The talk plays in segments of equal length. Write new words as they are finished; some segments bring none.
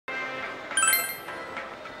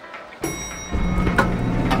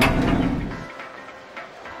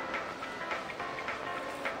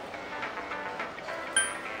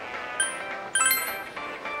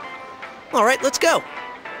All right, let's go.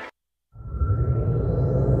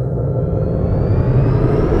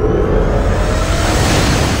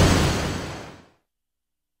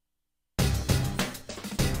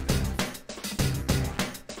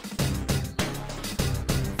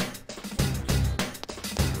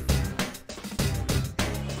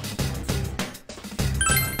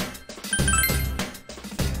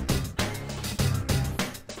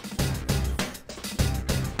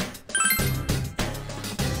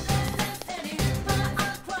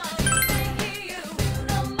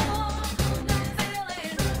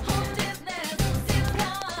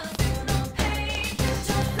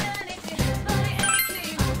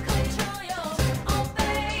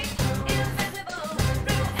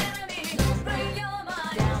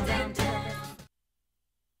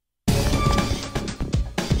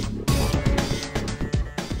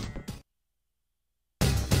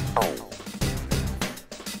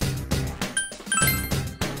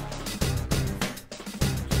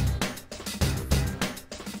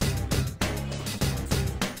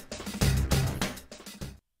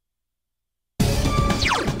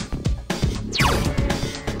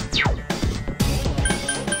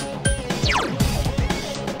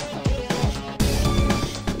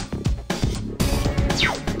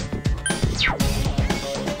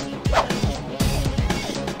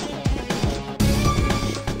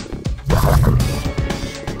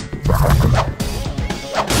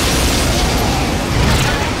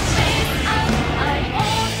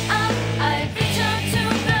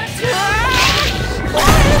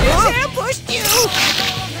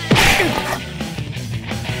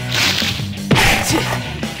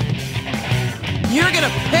 You're gonna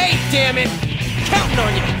pay, damn it! Counting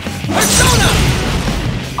on you! Persona!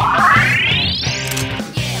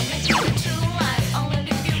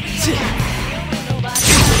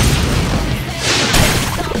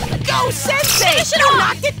 Go, Sensei! You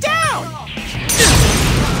knocked it down!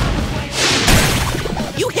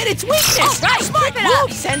 You hit its weakness! Right, Smart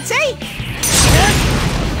move, Sensei!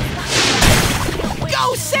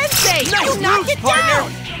 Go, Sensei! Nice You knocked move, it partner.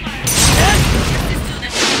 down!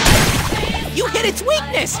 You hit its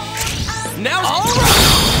weakness! Now, all right!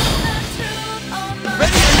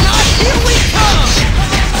 Ready or not, here we come!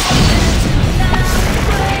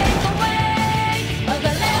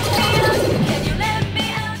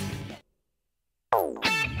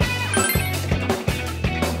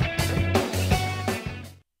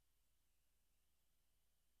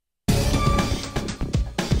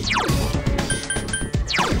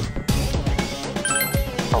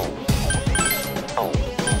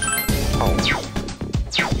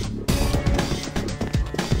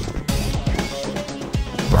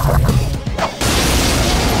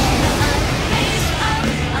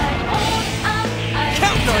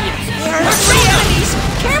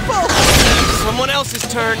 Someone else's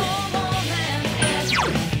turn.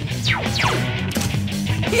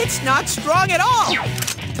 It's not strong at all!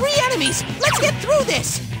 3 enemies! Let's get through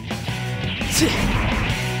this!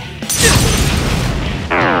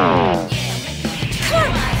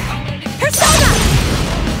 Persona!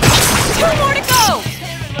 2 more to go!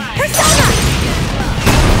 Persona!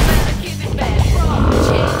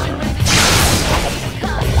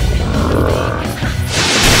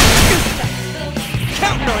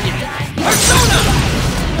 Counting on you. Persona!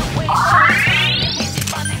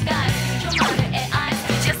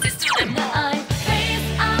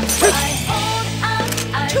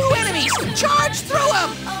 2 enemies! Charge through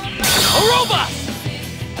them! Aruba!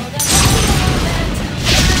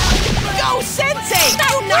 Go, Sensei!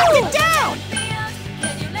 You knocked it down!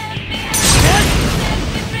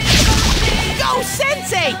 Go,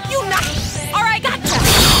 Sensei! You knocked... All right, gotcha!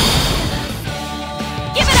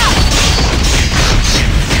 Give it up!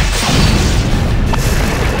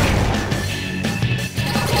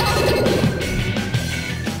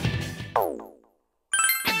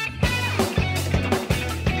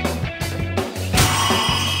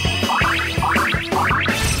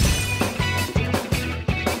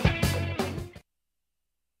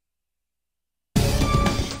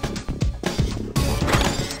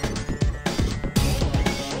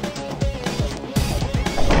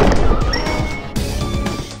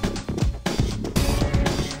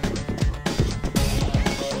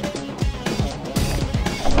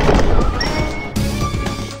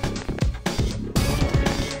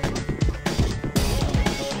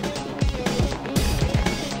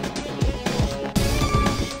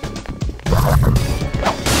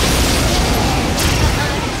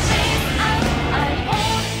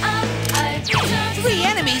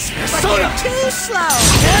 But you're too slow!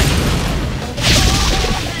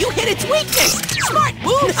 You hit its weakness! Smart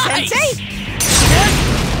move, Nice. Sensei!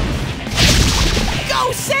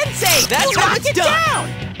 Go, Sensei! That's you how knocked it's it done. down!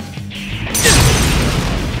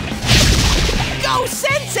 Go,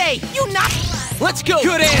 Sensei! You knocked... Let's go!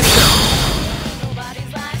 Good answer!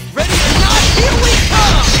 Ready or not, here we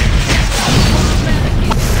come!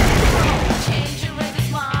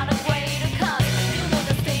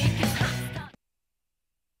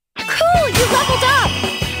 Cool, you leveled up!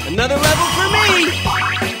 Another level for me!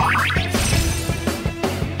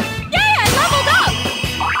 Yay, I leveled up!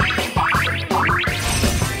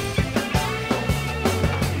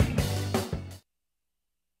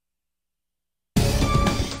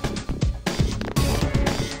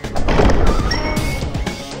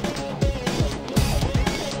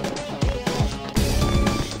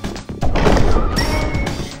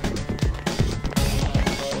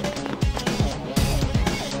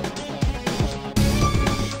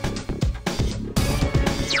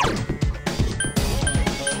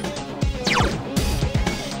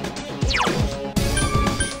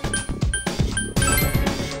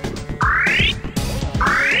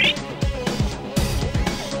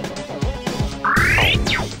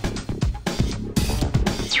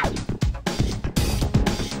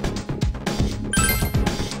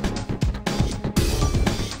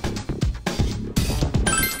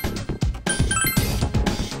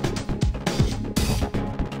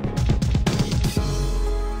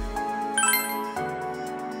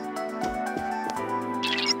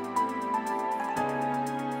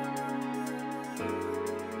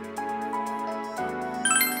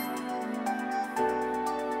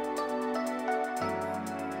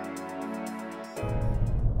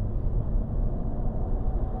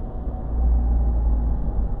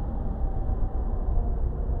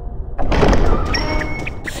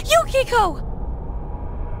 Yukiko!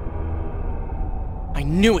 I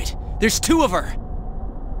knew it! There's two of her!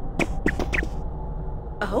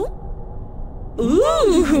 Oh?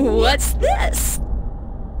 Ooh, what's this?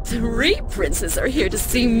 3 princes are here to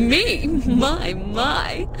see me.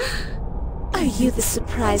 My. Are you the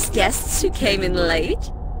surprise guests who came in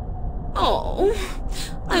late? Oh,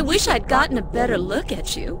 I wish I'd gotten a better look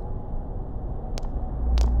at you.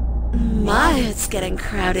 My, it's getting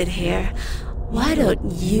crowded here. Why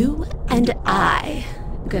don't you and I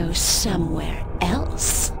go somewhere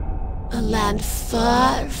else? A land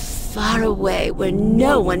far, far away where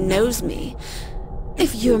no one knows me.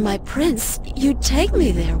 If you're my prince, you'd take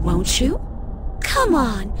me there, won't you? Come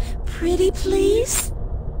on, pretty please?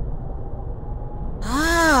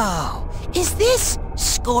 Oh, is this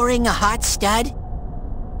scoring a hot stud?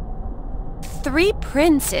 3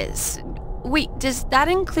 princes. Wait, does that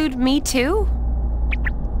include me too?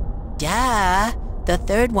 Duh. The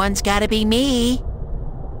third one's gotta be me.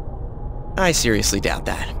 I seriously doubt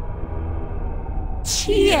that.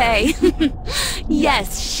 Chie!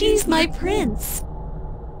 Yes, she's my prince.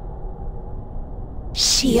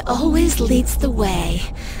 She always leads the way.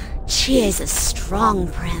 Chie's a strong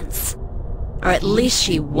prince. Or at least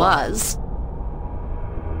she was.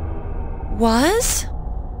 Was?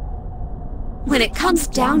 When it comes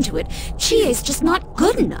down to it, Chie's just not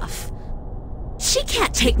good enough. She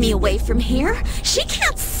can't take me away from here. She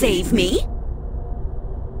can't save me.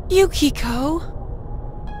 Yukiko.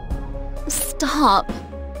 Stop.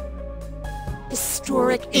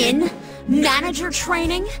 Historic inn? Manager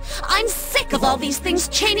training? I'm sick of all these things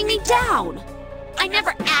chaining me down. I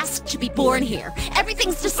never asked to be born here.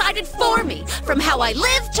 Everything's decided for me, from how I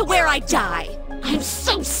live to where I die. I'm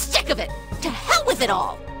so sick of it. To hell with it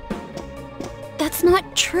all. That's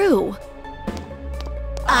not true.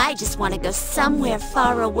 I just want to go somewhere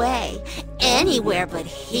far away. Anywhere but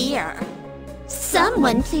here.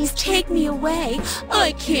 Someone please take me away.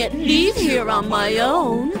 I can't leave here on my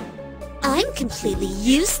own. I'm completely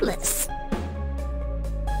useless.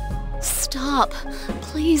 Stop.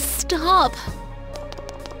 Please stop.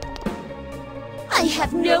 I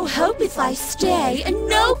have no hope if I stay, and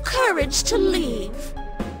no courage to leave.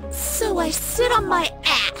 So I sit on my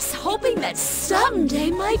ass, hoping that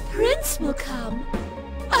someday my prince will come.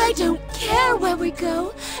 I don't care where we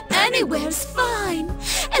go. Anywhere's fine.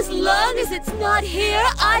 As long as it's not here,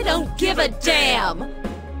 I don't give a damn.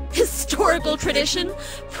 Historical tradition,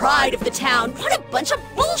 pride of the town, what a bunch of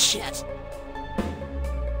bullshit!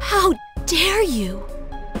 How dare you?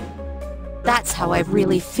 That's how I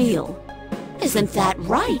really feel. Isn't that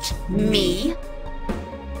right, me?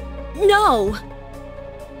 No!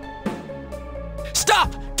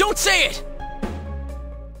 Stop! Don't say it!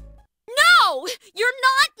 No! You're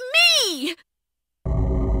not me!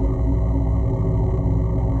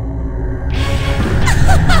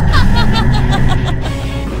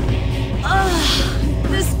 Oh,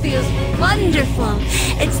 this feels wonderful.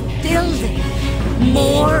 It's building.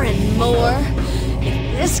 More and more.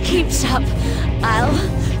 this keeps up, I'll...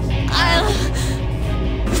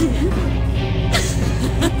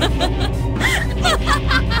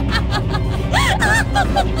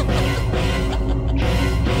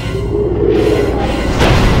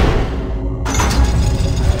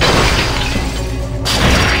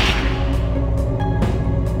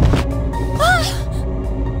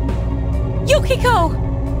 Yukiko!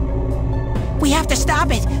 We have to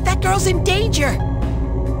stop it. That girl's in danger.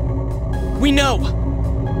 We know!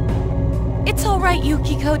 It's all right,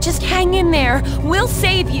 Yukiko. Just hang in there. We'll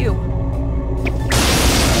save you.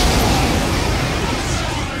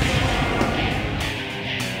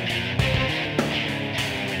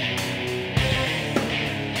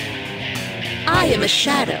 I am a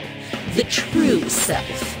shadow, the true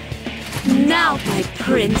self. Now, my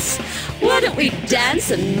prince, why don't we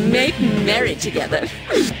dance and make merry together?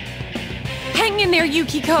 Hang in there,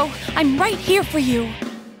 Yukiko. I'm right here for you.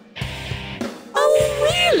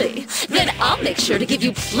 Oh, really? Then I'll make sure to give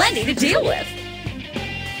you plenty to deal with.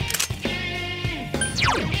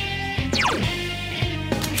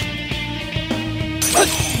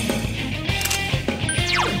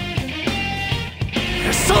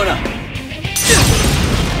 Persona!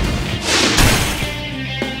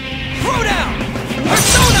 Throw down!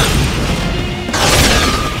 Persona!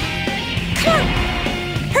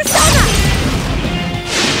 Persona!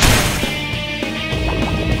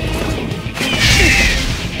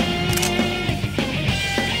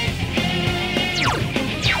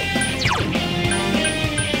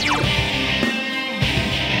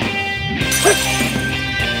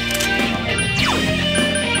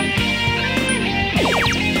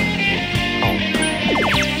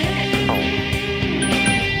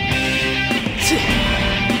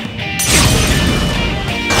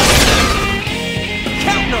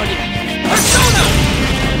 Counting on you! Persona!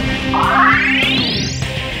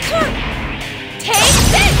 Take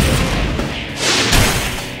this!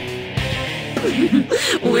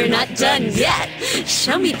 We're not done yet.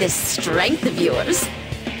 Show me this strength of yours.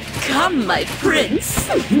 Come, my prince.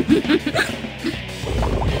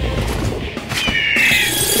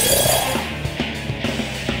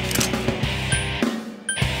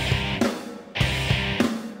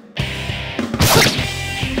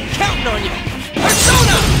 Counting on you!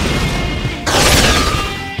 Persona!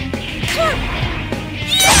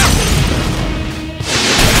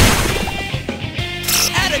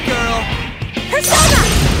 Atta girl! Persona!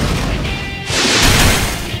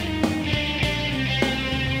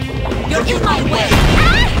 You're in my way.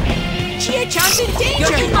 Chie-chan's in danger.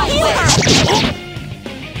 You're in my Heal way. her.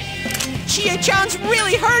 Chie-chan's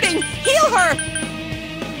really hurting. Heal her.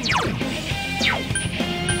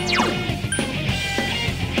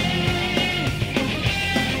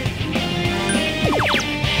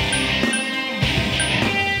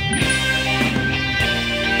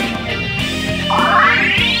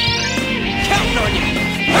 Counting on you!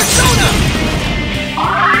 Persona!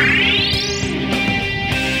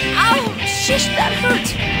 Ow! Shish, that hurt!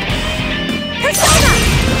 Persona!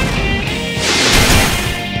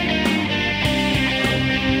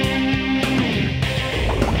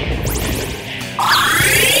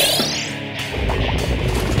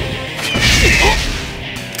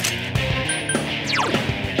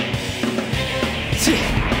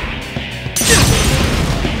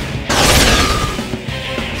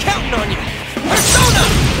 Counting on you! Persona!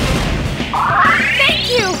 Thank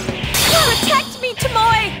you! Protect me,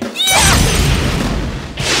 Tomoe!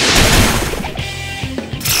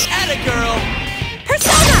 Atta girl!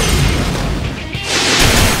 Persona!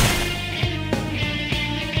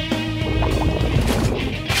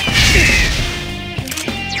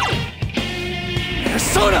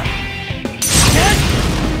 Persona! Dead!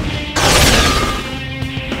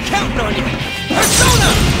 Counting on you! Persona!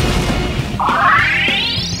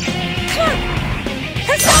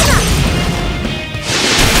 Persona!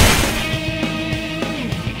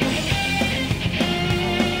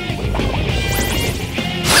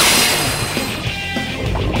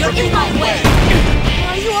 You're in my way.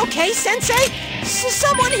 Are you okay, Sensei?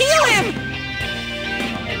 Someone heal him.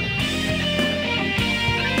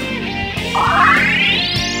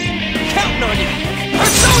 Counting on you!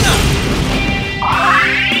 Persona!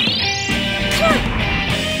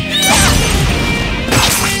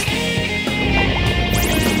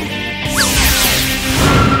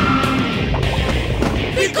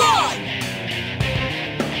 Be gone.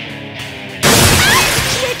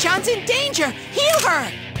 Chie-chan's in danger. Heal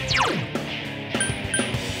her.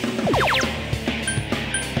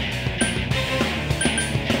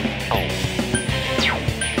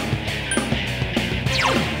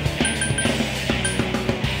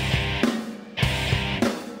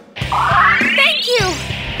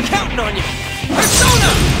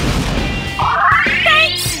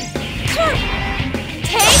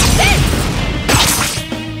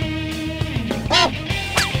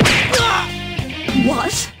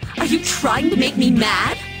 trying to make me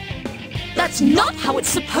mad? That's not how it's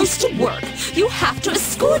supposed to work. You have to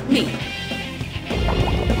escort me.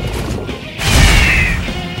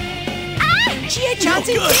 Ah! Chie-chan's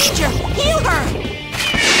in danger! Heal her!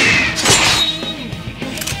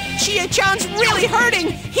 Chie-chan's really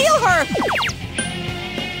hurting! Heal her!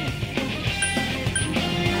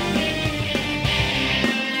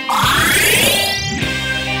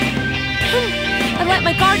 I let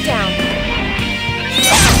my guard down.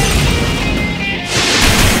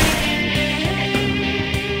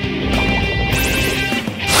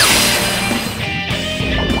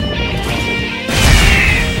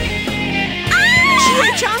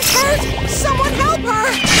 Chie-chan's hurt! Someone help her!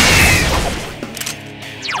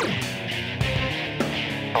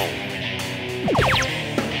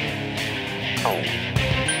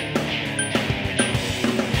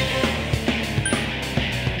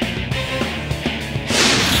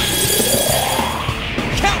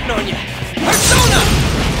 Counting on you! Persona!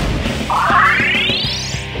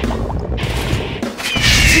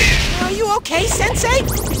 Are you okay, Sensei?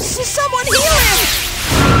 Someone heal him!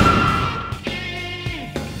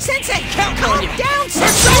 Sensei, Counting on calm you! down, Sensei!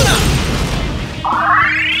 Persona!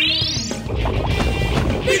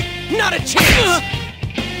 Not a chance!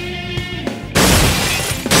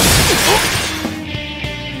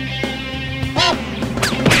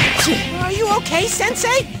 Are you okay,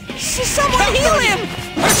 Sensei? Someone Counting heal on you! him!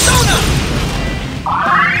 Persona!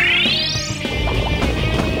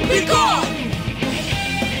 Be gone!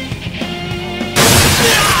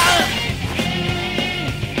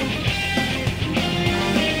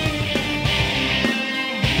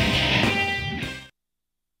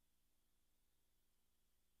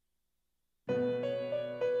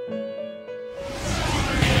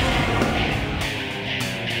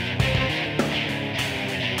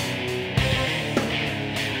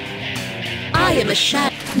 I am a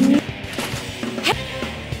shadow.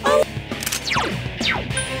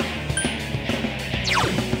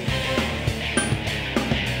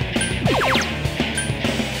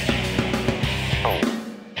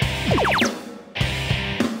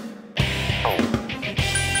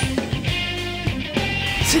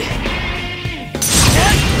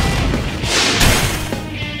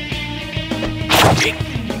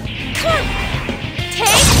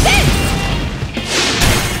 Take this!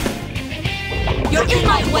 You're in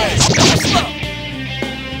my way.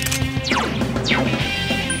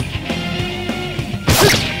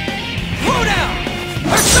 Throw down!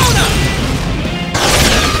 Persona!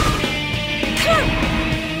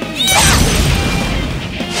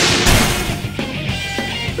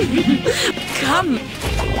 Come.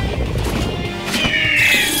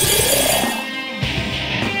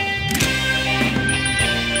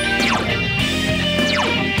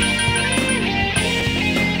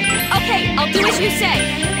 Okay, I'll do as you say.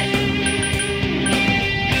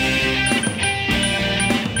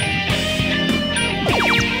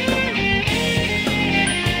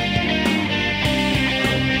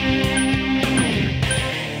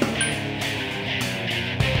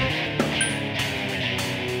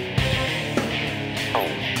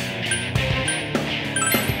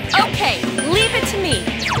 Okay, leave it to me.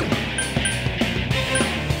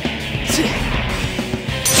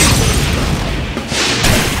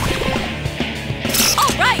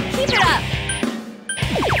 All right, keep it up.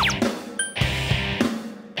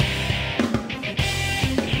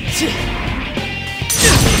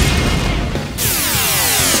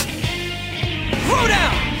 Throw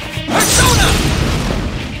down! Persona!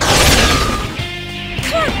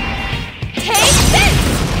 Take this!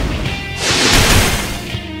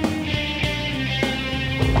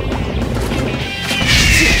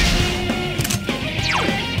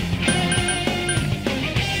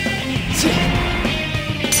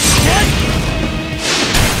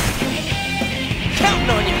 Counting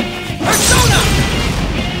on you! Persona!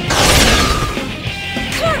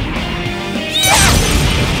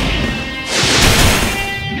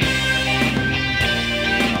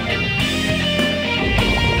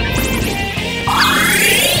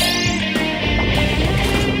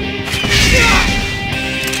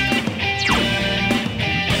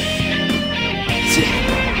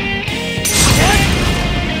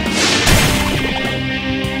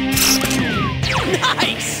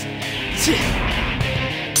 Nice!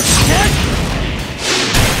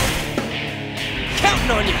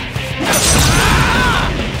 Counting on you!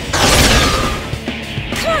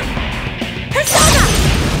 Persona!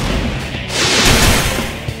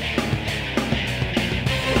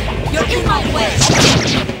 You're in my way.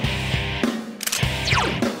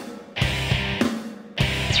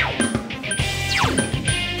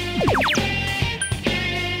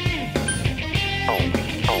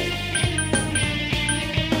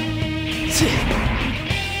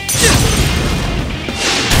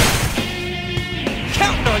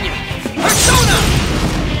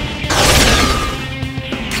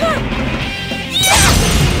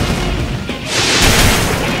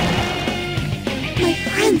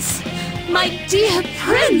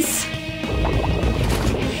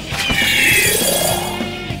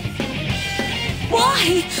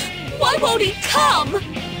 won't he come?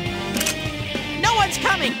 No one's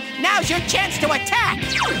coming! Now's your chance to attack!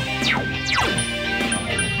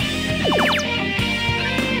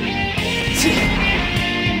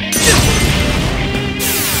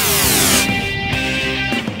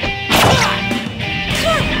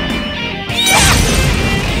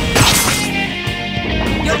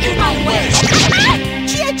 You're in my way!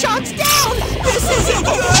 Chie-chan's down! This isn't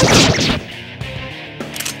good!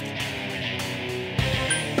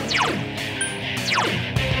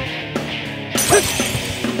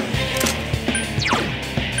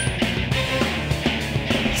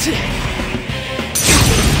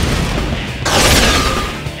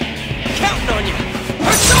 Counting on you!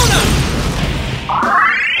 Persona!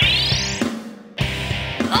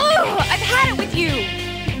 Oh, I've had it with you!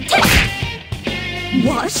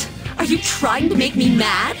 What? Are you trying to make me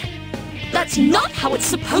mad? That's not how it's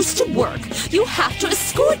supposed to work. You have to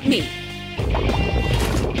escort me.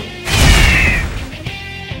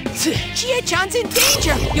 Chie-chan's in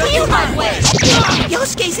danger! You're Clear in my my way. way!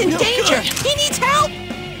 Yosuke's in danger! good. He needs help!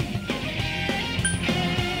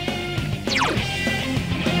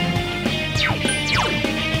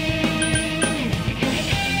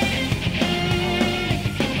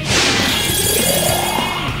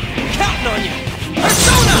 Counting on you!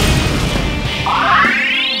 Persona!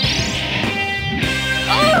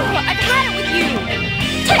 Oh, I've had it with you!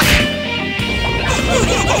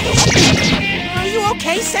 Are you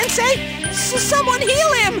okay, Sensei? Someone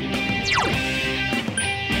heal him!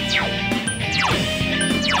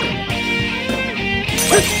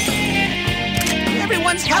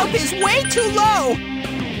 Everyone's health is way too low!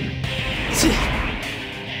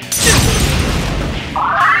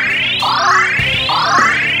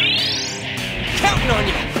 Counting on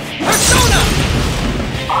you! Persona!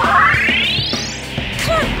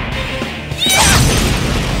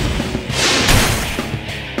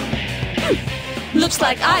 Looks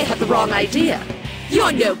like I had the wrong idea.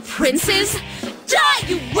 You're no princes. Die,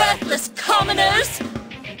 you worthless commoners!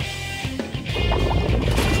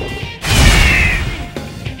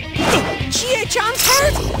 Chie-chan's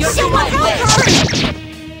hurt! You're Someone in my help way. her!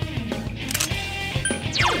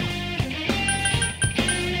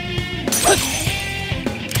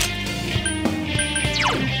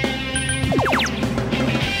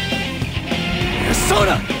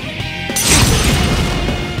 Persona!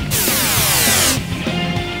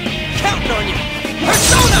 Counting on you!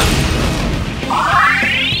 Persona!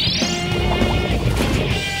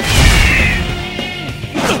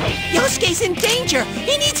 Yosuke's in danger!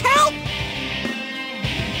 He needs help!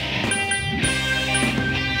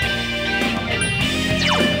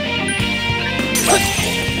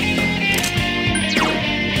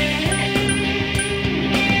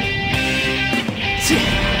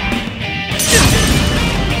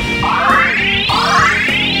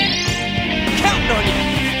 Counting on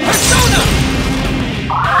you!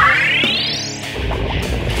 Persona!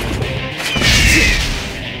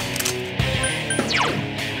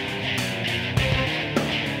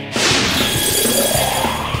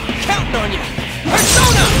 Counting on you!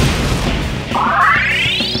 Persona!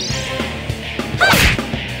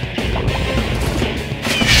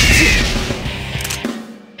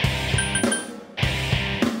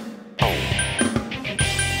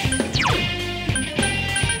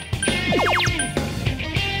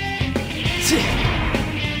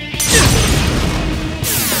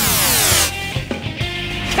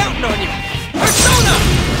 Counting on you! Persona!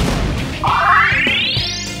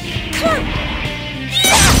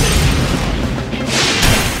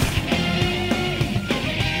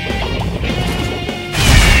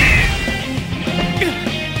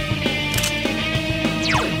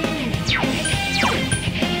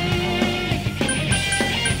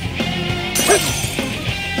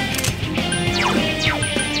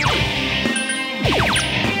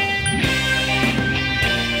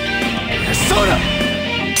 Persona!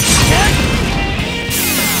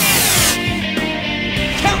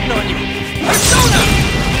 Counting on you! Persona!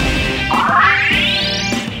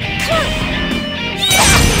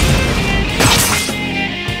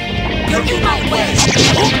 You're in my way!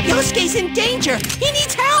 Yosuke's in danger! He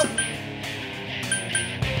needs help!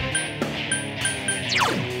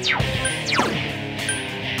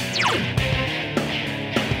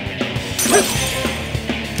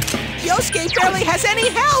 Yosuke barely has any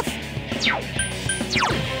health!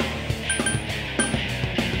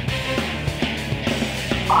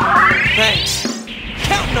 Thanks.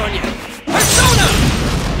 Counting on you! Persona!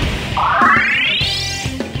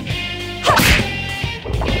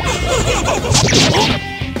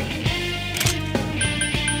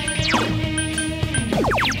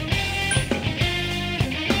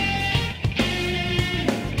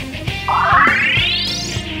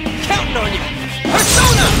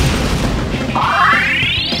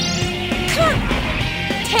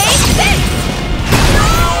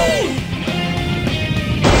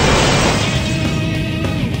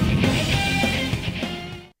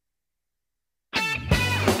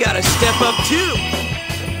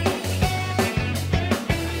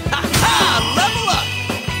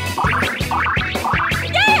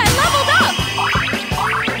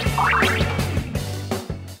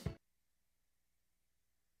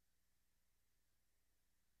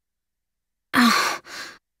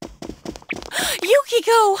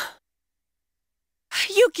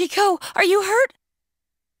 Yukiko, are you hurt?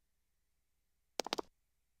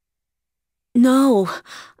 No,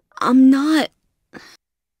 I'm not.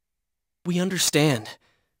 We understand.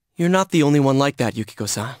 You're not the only one like that,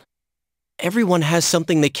 Yukiko-san. Everyone has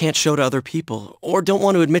something they can't show to other people, or don't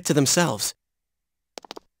want to admit to themselves.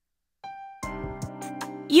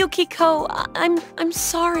 Yukiko, I'm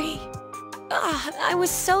sorry. I was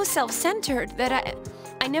so self-centered that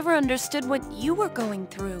I never understood what you were going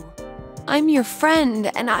through. I'm your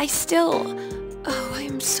friend, and I still... Oh, I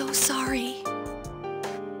am so sorry.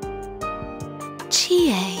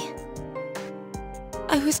 Chie.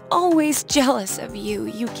 I was always jealous of you,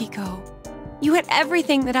 Yukiko. You had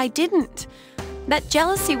everything that I didn't. That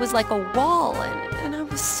jealousy was like a wall, and I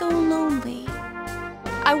was so lonely.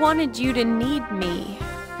 I wanted you to need me,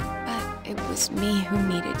 but it was me who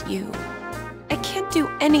needed you. I can't do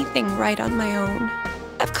anything right on my own.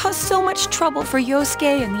 I've caused so much trouble for Yosuke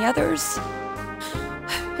and the others.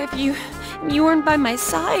 If you weren't by my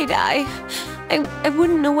side, I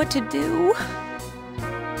wouldn't know what to do.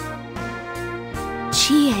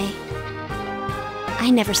 Chie.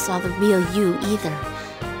 I never saw the real you either.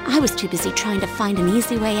 I was too busy trying to find an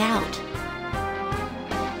easy way out.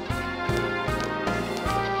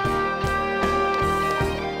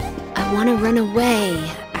 I want to run away.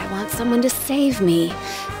 I want someone to save me.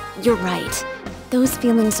 You're right. Those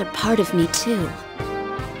feelings are part of me too.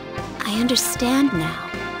 I understand now.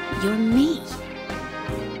 You're me.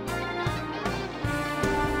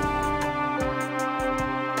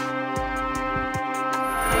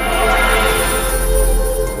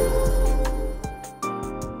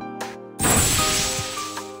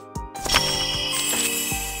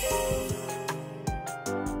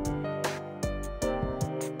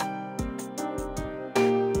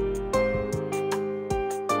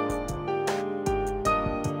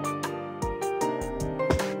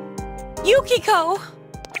 Yukiko!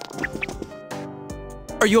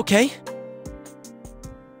 Are you okay?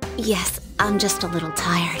 Yes, I'm just a little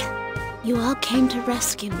tired. You all came to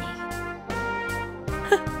rescue me.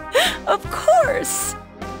 Of course!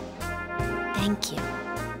 Thank you.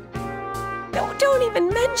 Don't even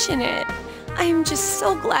mention it. I am just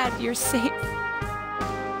so glad you're safe.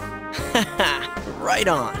 Right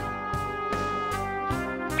on.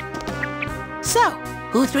 So,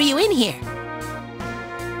 who threw you in here?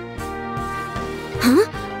 Huh?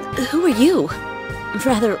 Who are you?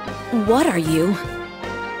 Rather, what are you?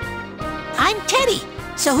 I'm Teddy.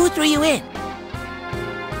 So who threw you in?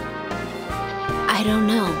 I don't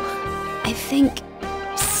know. I think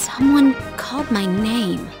someone called my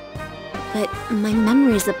name. But my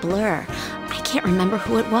memory's a blur. I can't remember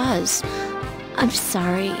who it was. I'm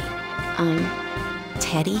sorry.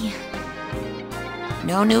 Teddy?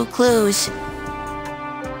 No new clues.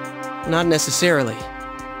 Not necessarily.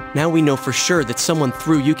 Now we know for sure that someone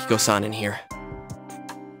threw Yukiko-san in here.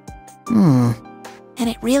 And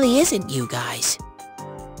it really isn't you guys.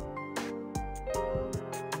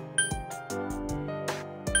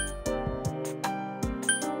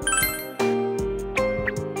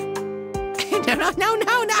 No,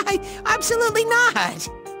 absolutely not.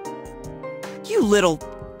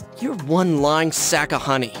 You're one lying sack of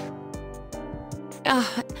honey.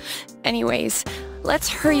 Anyways, let's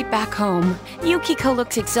hurry back home. Yukiko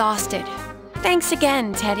looks exhausted. Thanks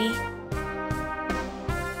again, Teddy.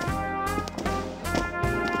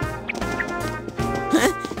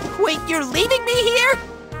 Wait, you're leaving me here?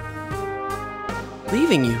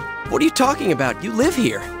 Leaving you? What are you talking about? You live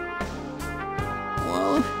here.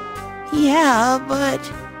 Well, yeah, but...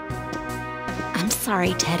 I'm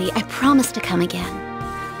sorry, Teddy. I promise to come again.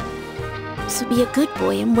 So be a good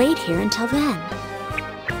boy and wait here until then.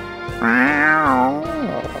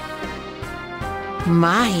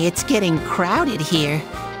 My, it's getting crowded here.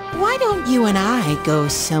 Why don't you and I go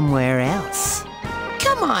somewhere else?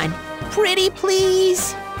 Come on, pretty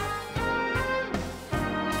please?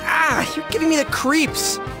 You're giving me the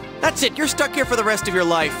creeps. That's it, you're stuck here for the rest of your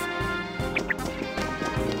life.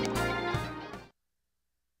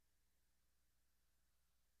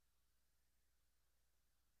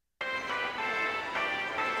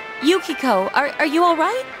 Yukiko, are you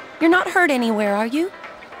alright? You're not hurt anywhere, are you?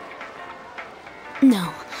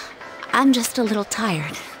 No, I'm just a little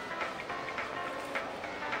tired.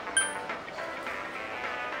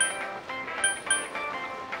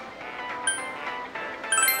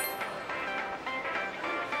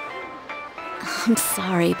 I'm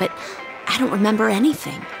sorry, but I don't remember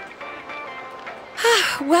anything.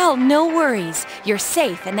 Well, no worries. You're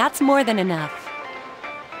safe, and that's more than enough.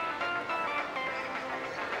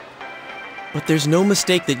 But there's no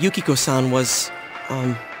mistake that Yukiko-san was,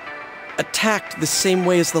 attacked the same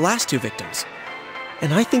way as the last two victims.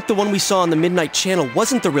 And I think the one we saw on the Midnight Channel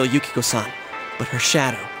wasn't the real Yukiko-san, but her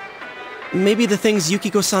shadow. Maybe the things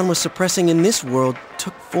Yukiko-san was suppressing in this world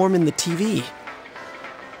took form in the TV.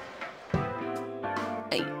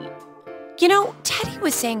 You know, Teddy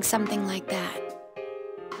was saying something like that.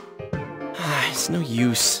 It's no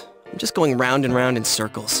use. I'm just going round and round in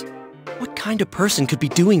circles. What kind of person could be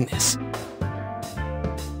doing this?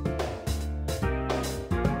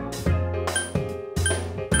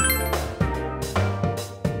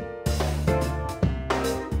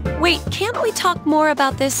 Wait, can't we talk more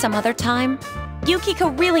about this some other time? Yukiko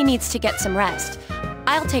really needs to get some rest.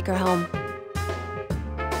 I'll take her home.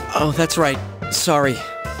 Oh, that's right. Sorry.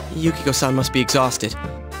 Yukiko-san must be exhausted.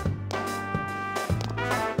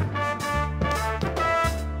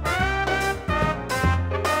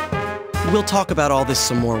 We'll talk about all this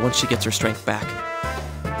some more once she gets her strength back.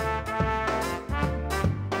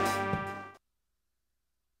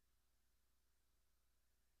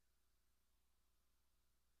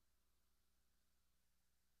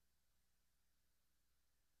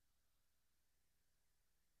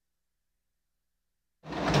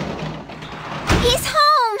 He's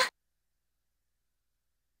home!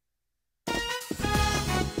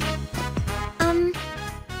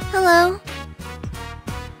 Hello?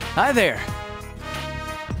 Hi there.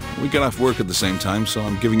 We got off work at the same time, so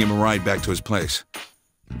I'm giving him a ride back to his place.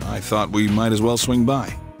 I thought we might as well swing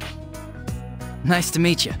by. Nice to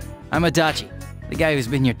meet you. I'm Adachi, the guy who's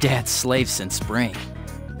been your dad's slave since spring.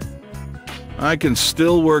 I can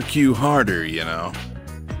still work you harder, you know.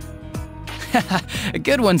 A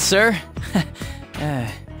good one, sir.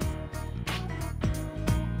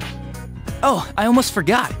 Oh, I almost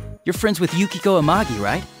forgot. You're friends with Yukiko Amagi,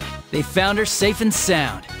 right? They found her safe and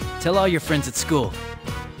sound. Tell all your friends at school.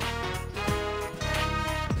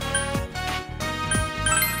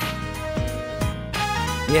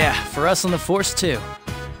 Yeah, for us on the force too.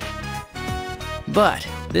 But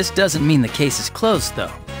this doesn't mean the case is closed,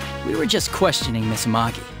 though. We were just questioning Miss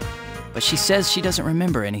Amagi. But she says she doesn't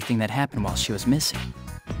remember anything that happened while she was missing.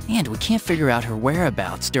 And we can't figure out her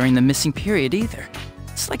whereabouts during the missing period either.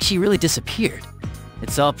 It's like she really disappeared.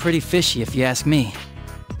 It's all pretty fishy if you ask me.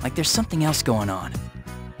 Like there's something else going on.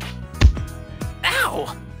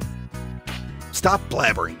 Ow! Stop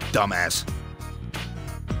blabbering, dumbass.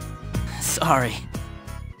 Sorry.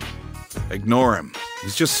 Ignore him.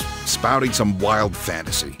 He's just spouting some wild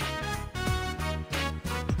fantasy.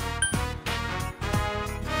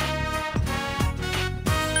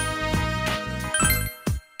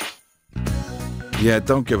 Yeah,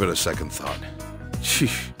 don't give it a second thought.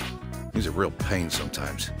 Sheesh. He's a real pain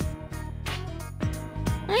sometimes.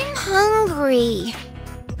 I'm hungry.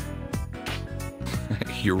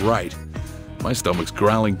 You're right. My stomach's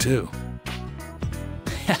growling too.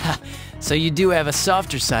 So you do have a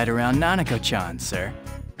softer side around Nanako-chan, sir.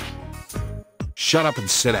 Shut up and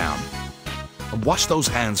sit down. And wash those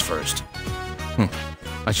hands first.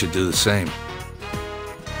 I should do the same.